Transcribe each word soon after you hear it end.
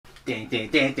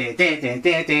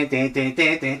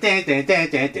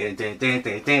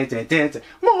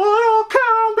Mortal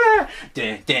Kombat.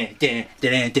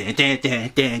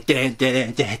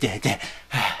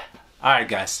 Alright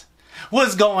guys,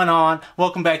 what's going on?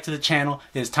 Welcome back to the channel.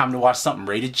 It's time to watch something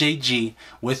rated JG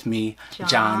with me,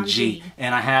 John G.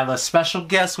 And I have a special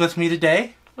guest with me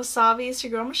today. Wasabi, it's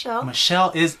your girl Michelle.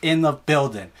 Michelle is in the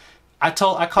building. I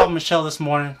called Michelle this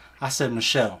morning. I said,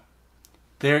 Michelle,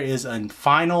 there is a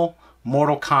final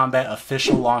Mortal Kombat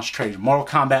official launch trailer, Mortal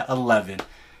Kombat 11.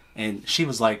 And she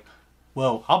was like,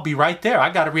 well, I'll be right there. I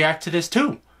got to react to this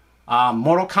too.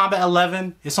 Mortal Kombat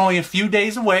 11, it's only a few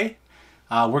days away.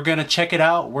 We're going to check it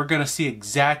out. We're going to see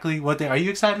exactly what they... Are you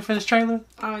excited for this trailer?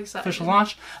 I'm excited. Official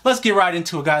launch? Let's get right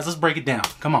into it, guys. Let's break it down.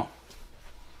 Come on.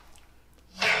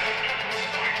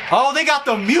 Oh, they got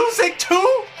the music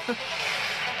too?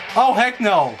 Oh, heck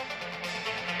no.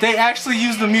 They actually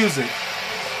use the music.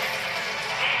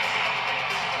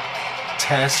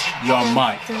 Test your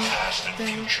mic. Past and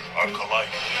future are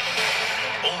colliding.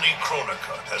 Only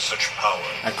Kronika has such power.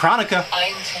 At Kronika. I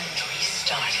intend to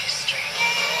restart history.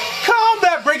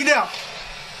 Kombat, break it down.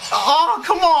 Oh,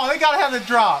 come on. They gotta have the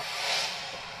drop.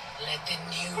 Let the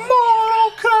new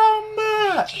Mortal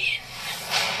Kombat. begin.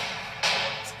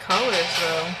 It's colors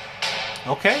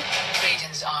though. Okay.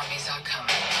 Raiden's armies are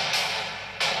coming.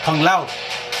 Kung Lao.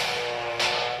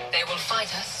 They will fight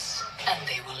us, and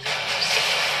they will lose.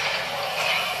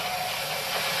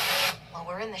 Well,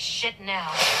 we're in the shit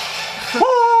now.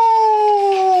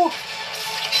 Woo!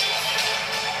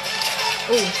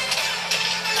 Ooh.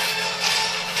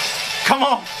 Come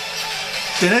on.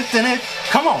 Did it.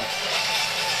 Come on.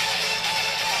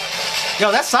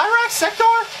 Yo, that's Cyrax Sector?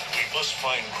 We must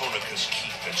find Kronika's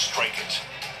keep and strike it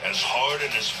as hard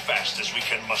and as fast as we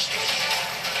can muster.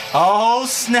 Oh,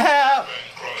 snap.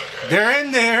 They're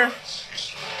in there.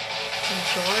 Some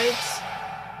droids.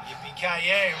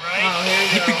 Yippee-ki-yay, right? Oh, here you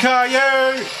go.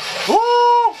 Yippee-ki-yay!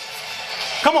 Woo!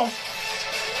 Come on!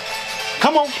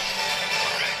 Come on!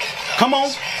 Come on!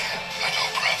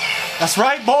 That's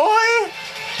right, boy!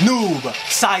 Noob,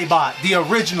 Cybot, the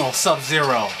original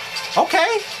Sub-Zero.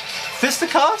 Okay,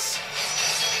 fisticuffs,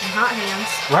 And hot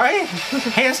hands. right?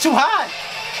 Hands too hot.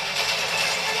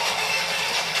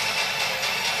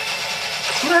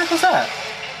 Who the heck was that?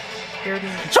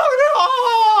 Bearden.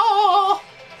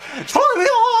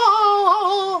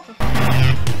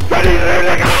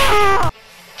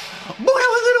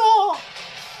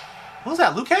 What was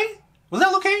that, Liu Kang? Was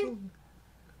that Liu Kang?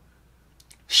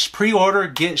 Pre-order,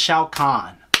 get Shao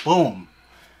Kahn. Boom.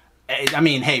 I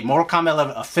mean, hey, Mortal Kombat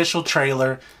 11 official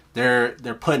trailer. They're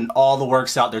putting all the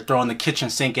works out. They're throwing the kitchen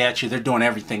sink at you. They're doing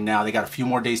everything now. They got a few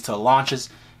more days till it launches.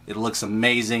 It looks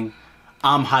amazing.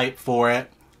 I'm hyped for it.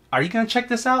 Are you gonna check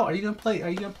this out? Are you gonna play the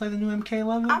new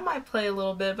MK11? I might play a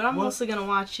little bit, but I'm mostly gonna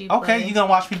watch you Okay, play. you gonna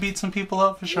watch me beat some people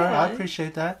up for sure. Yeah. I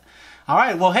appreciate that. All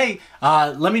right, well, hey,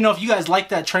 let me know if you guys like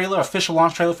that trailer, official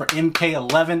launch trailer for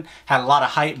MK11. Had a lot of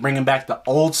hype, bringing back the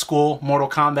old school Mortal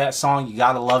Kombat song. You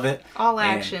gotta love it. All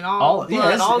action, all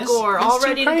blood, all gore, it's all too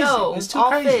ready crazy. to go. It's too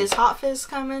all crazy. fizz, hot fizz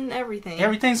coming, everything.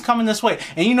 Everything's coming this way.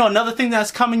 And you know, another thing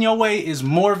that's coming your way is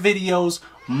more videos,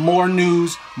 more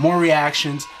news, more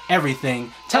reactions,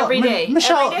 everything. Every day.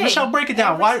 Michelle, Every day. Michelle, break it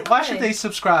down. Every Why day. should they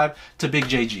subscribe to Big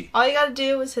JG? All you gotta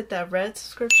do is hit that red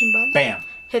subscription button. Bam.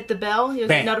 Hit the bell. You'll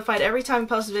Bam. get notified every time you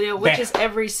post a video, which Bam. is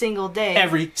every single day.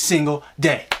 Every single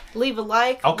day. Leave a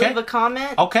like. Okay. Leave a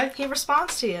comment. Okay. He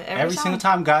responds to you Every single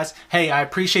time, guys. Hey, I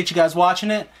appreciate you guys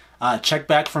watching it. Check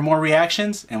back for more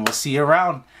reactions, and we'll see you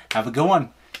around. Have a good one.